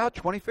put out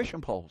 20 fishing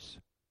poles,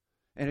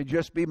 and it'd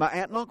just be my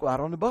aunt and uncle out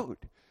on the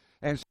boat.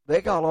 And so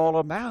they got all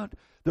of them out.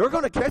 They're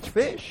going to catch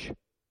fish.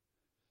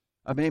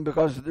 I mean,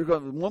 because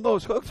one of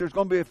those hooks, there's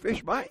going to be a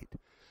fish bite.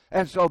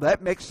 And so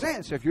that makes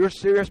sense. If you're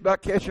serious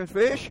about catching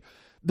fish,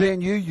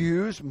 then you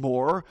use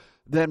more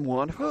than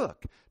one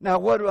hook. Now,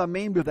 what do I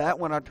mean by that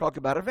when I talk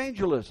about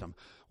evangelism?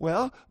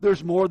 Well,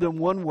 there's more than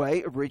one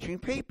way of reaching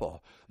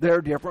people. There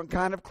are different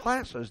kind of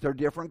classes. There are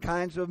different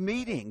kinds of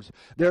meetings.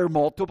 There are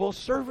multiple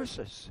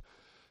services.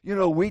 You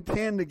know, we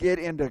tend to get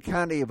into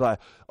kind of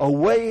a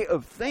way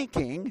of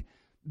thinking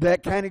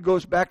that kind of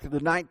goes back to the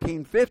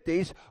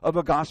 1950s of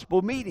a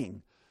gospel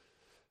meeting.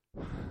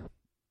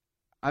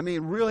 I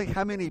mean, really,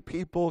 how many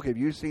people have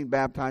you seen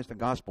baptized in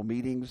gospel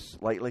meetings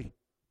lately?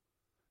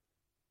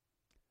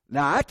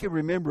 Now, I can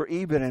remember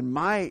even in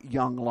my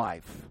young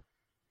life,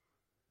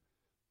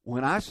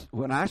 when I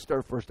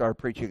first started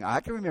preaching, I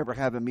can remember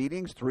having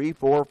meetings, 3,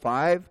 4,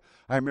 5.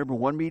 I remember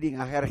one meeting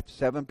I had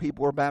 7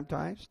 people were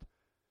baptized.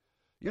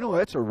 You know,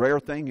 it's a rare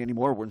thing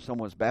anymore when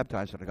someone's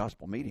baptized at a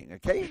gospel meeting.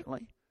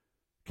 Occasionally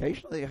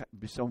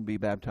someone be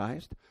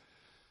baptized.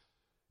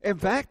 In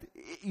fact,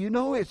 you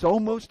know, it's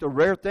almost a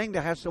rare thing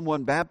to have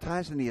someone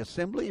baptized in the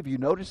assembly. Have you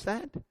noticed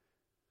that?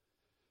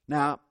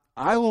 Now,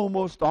 I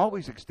almost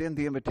always extend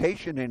the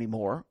invitation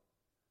anymore.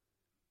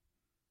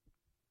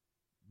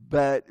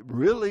 But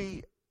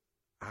really,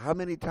 how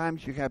many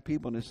times you have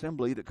people in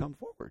assembly that come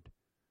forward?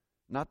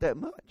 Not that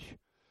much.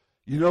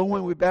 You know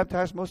when we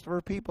baptize most of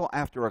our people?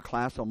 After a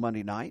class on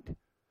Monday night,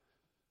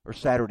 or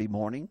Saturday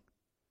morning,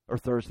 or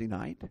Thursday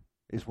night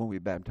is when we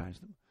baptize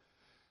them.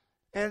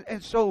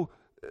 And so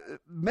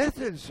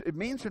means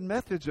and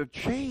methods have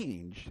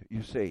changed,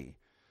 you see,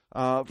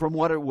 from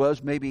what it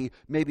was maybe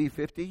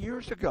 50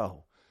 years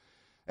ago.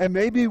 And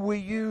maybe we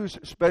use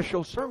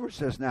special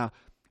services now.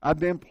 I've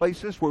been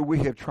places where we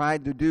have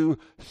tried to do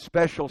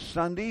special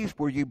Sundays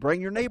where you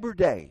bring your neighbor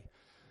day.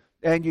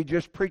 And you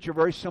just preach a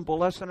very simple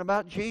lesson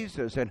about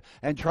Jesus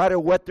and try to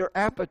whet their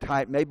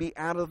appetite. Maybe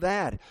out of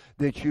that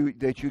you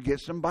get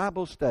some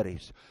Bible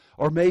studies.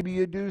 Or maybe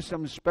you do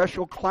some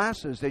special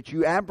classes that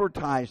you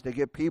advertise to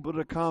get people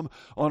to come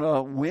on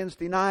a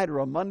Wednesday night or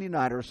a Monday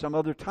night or some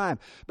other time.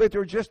 But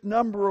there are just a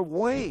number of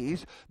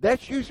ways.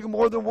 That's using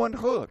more than one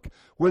hook.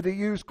 Whether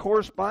you use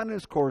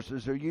correspondence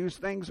courses or use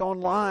things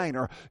online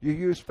or you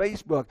use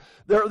Facebook.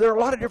 There are a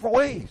lot of different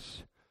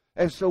ways.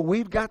 And so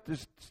we've got to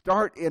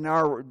start in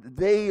our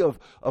day of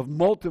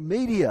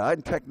multimedia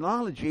and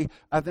technology,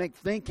 I think,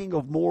 thinking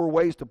of more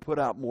ways to put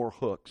out more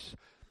hooks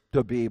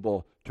to be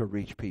able to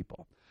reach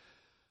people.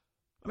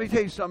 Let me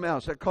tell you something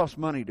else. That costs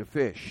money to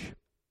fish.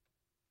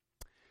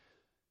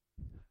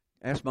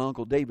 Ask my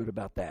Uncle David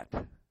about that.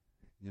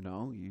 You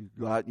know, you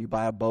go out and you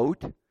buy a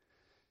boat,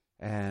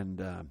 and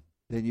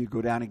then you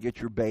go down and get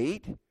your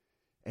bait,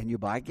 and you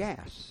buy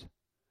gas.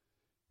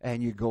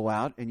 And you go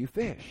out and you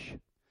fish.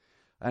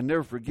 I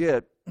never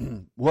forget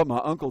what my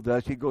uncle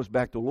does. He goes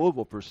back to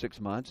Louisville for 6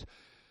 months,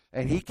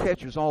 and he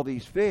catches all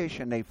these fish,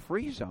 and they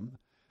freeze them,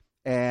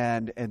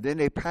 and then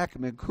they pack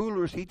them in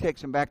coolers. He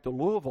takes them back to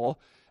Louisville,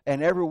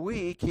 and every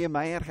week he and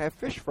my aunt have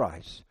fish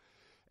fries.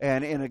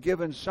 And in a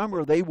given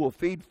summer, they will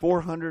feed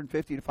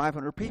 450 to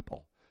 500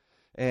 people.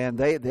 And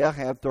they'll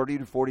have 30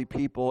 to 40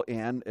 people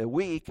in a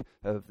week.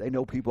 They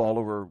know people all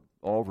over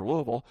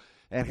Louisville,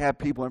 and have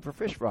people in for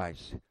fish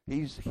fries.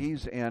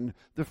 He's in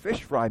the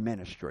fish fry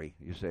ministry,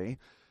 you see.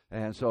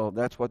 And so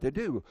that's what they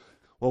do.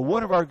 Well,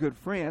 one of our good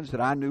friends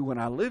that I knew when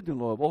I lived in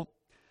Louisville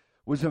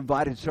was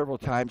invited several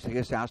times to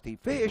his house to eat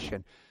fish.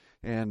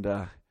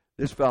 And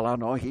this fellow, I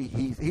know,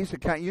 he's the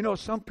kind, you know,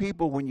 some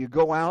people when you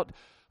go out,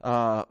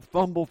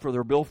 fumble for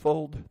their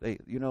billfold.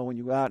 When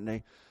you go out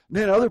and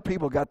then other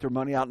people got their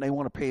money out and they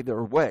want to pay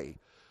their way.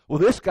 Well,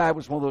 this guy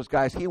was one of those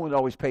guys, he would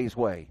always pay his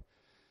way.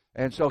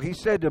 And so he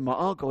said to my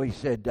uncle, he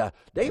said,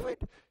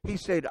 David, he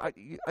said,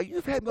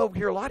 you've had me over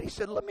here a lot. He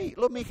said, let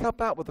me help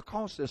out with the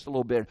cost of this a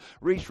little bit.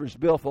 Reached for his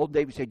billfold.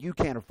 David said, you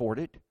can't afford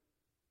it.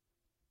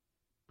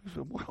 He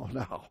said, well,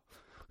 no,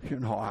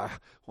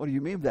 what do you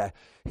mean by that?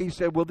 He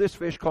said, well, this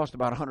fish cost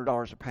about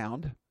 $100 a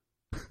pound.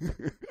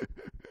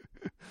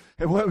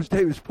 And what was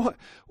David's point?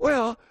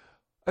 Well,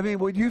 I mean,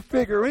 when you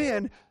figure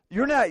in,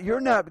 you're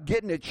not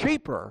getting it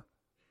cheaper.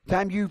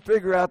 Time you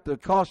figure out the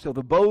cost of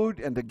the boat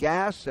and the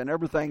gas and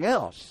everything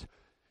else,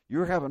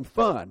 you're having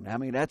fun. I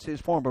mean, that's his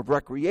form of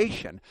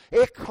recreation.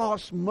 It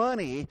costs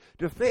money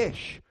to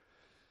fish.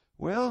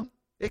 Well,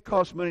 it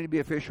costs money to be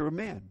a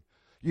fisherman.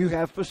 You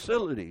have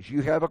facilities,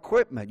 you have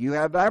equipment, you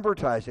have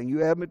advertising, you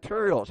have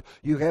materials,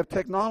 you have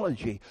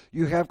technology,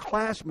 you have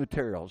class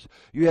materials,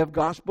 you have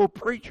gospel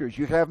preachers,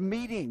 you have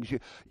meetings.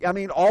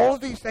 All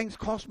of these things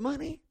cost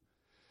money.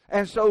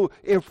 And so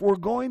if we're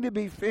going to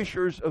be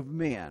fishers of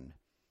men,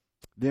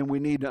 then we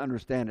need to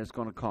understand it's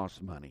going to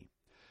cost money.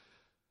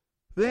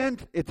 Then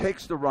it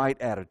takes the right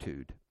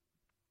attitude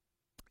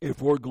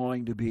if we're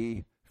going to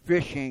be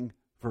fishing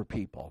for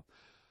people.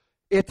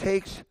 It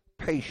takes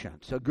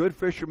patience. A good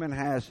fisherman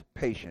has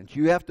patience.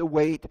 You have to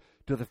wait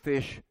till the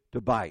fish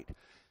to bite.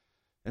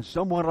 And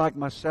someone like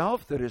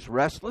myself that is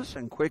restless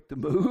and quick to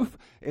move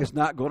is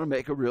not going to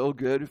make a real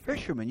good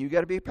fisherman. You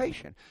got to be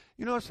patient.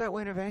 You know, it's that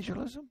way in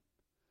evangelism.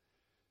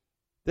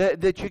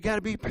 That you got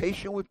to be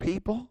patient with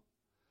people.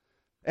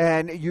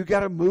 And you got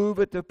to move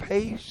at the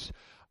pace.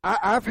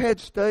 I've had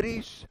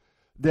studies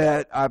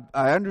that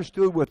I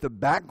understood with the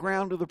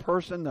background of the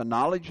person, the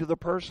knowledge of the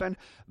person,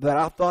 that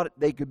I thought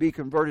they could be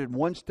converted in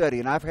one study.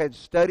 And I've had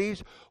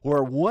studies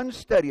where one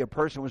study a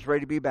person was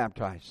ready to be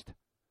baptized.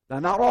 Now,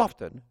 not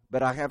often,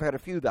 but I have had a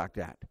few like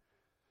that.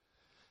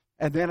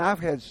 And then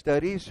I've had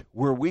studies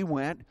where we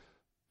went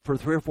for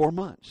 3 or 4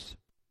 months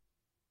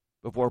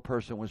before a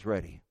person was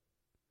ready.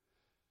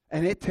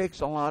 And it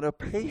takes a lot of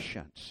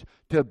patience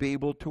to be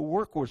able to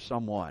work with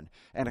someone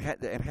and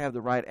have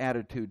the right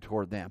attitude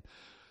toward them.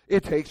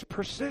 It takes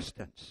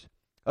persistence.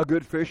 A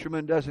good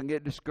fisherman doesn't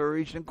get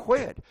discouraged and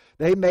quit.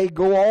 They may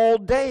go all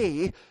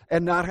day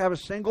and not have a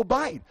single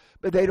bite,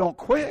 but they don't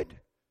quit.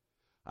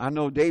 I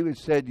know David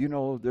said,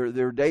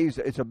 there are days,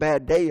 it's a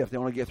bad day if they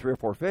only get 3 or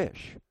 4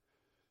 fish.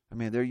 I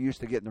mean, they're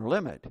used to getting their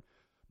limit.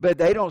 But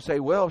they don't say,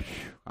 well,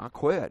 I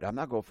quit. I'm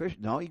not going to fish.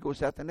 No, he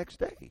goes out the next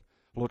day,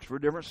 looks for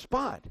a different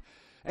spot.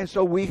 And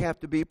so we have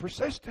to be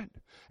persistent.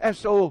 And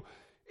so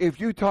if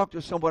you talk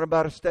to someone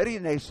about a study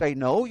and they say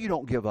no, you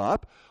don't give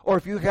up. Or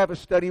if you have a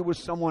study with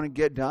someone and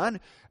get done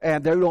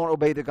and they don't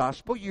obey the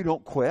gospel, you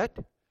don't quit.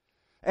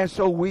 And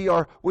so we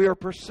are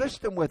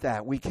persistent with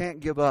that. We can't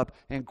give up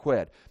and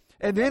quit.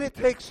 And then it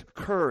takes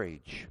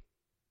courage.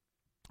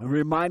 I'm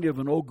reminded of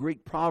an old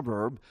Greek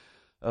proverb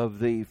of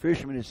the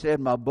fisherman who said,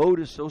 "My boat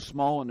is so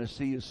small and the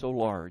sea is so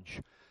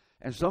large."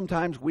 And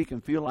sometimes we can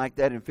feel like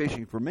that in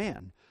fishing for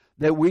men,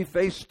 that we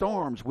face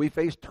storms, we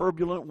face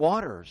turbulent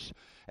waters,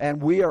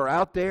 and we are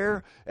out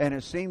there and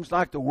it seems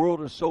like the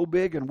world is so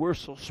big and we're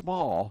so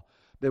small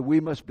that we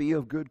must be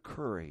of good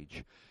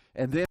courage.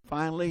 And then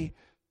finally,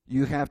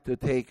 you have to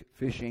take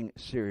fishing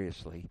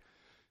seriously.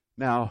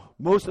 Now,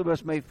 most of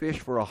us may fish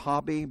for a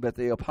hobby, but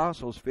the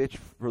apostles fished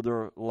for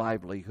their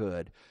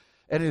livelihood.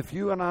 And if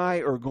you and I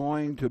are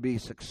going to be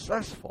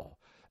successful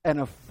and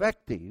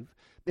effective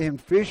in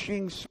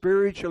fishing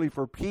spiritually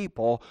for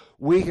people,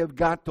 we have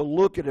got to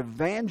look at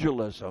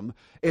evangelism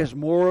as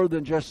more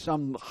than just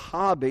some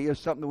hobby, as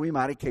something that we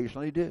might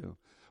occasionally do.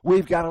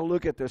 We've got to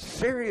look at the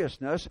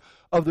seriousness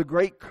of the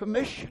Great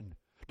Commission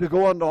to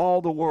go into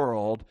all the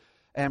world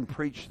and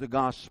preach the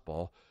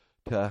gospel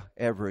to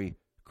every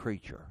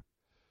creature.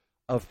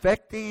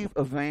 Effective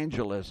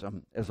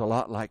evangelism is a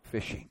lot like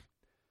fishing.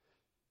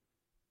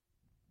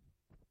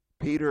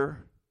 Peter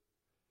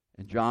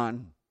and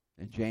John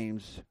and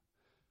James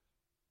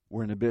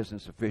were in the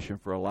business of fishing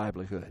for a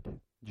livelihood.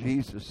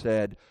 Jesus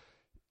said,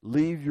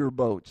 "Leave your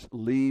boats,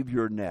 leave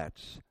your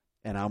nets,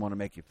 and I want to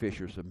make you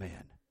fishers of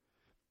men."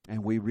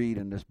 And we read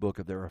in this book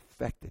of their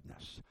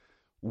effectiveness.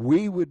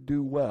 We would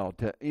do well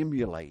to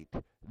emulate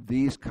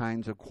these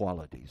kinds of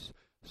qualities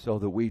so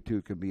that we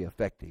too can be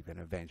effective in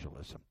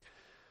evangelism.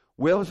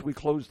 Well, as we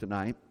close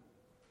tonight,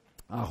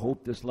 I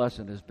hope this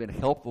lesson has been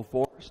helpful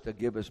for us to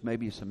give us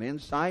maybe some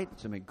insight,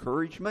 some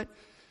encouragement,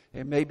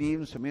 and maybe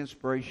even some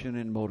inspiration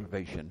and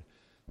motivation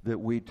that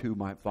we too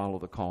might follow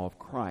the call of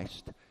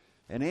Christ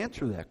and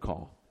answer that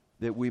call,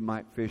 that we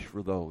might fish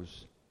for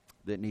those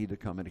that need to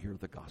come and hear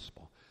the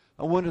gospel.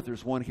 I wonder if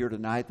there's one here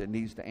tonight that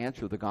needs to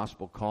answer the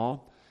gospel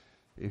call.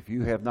 If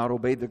you have not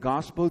obeyed the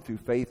gospel through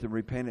faith and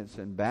repentance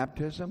and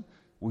baptism,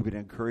 we would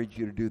encourage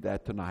you to do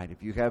that tonight.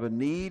 If you have a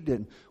need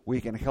and we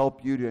can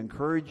help you to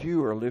encourage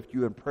you or lift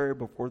you in prayer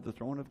before the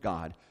throne of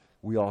God,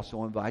 we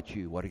also invite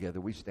you. What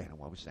together we stand and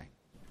what we sing.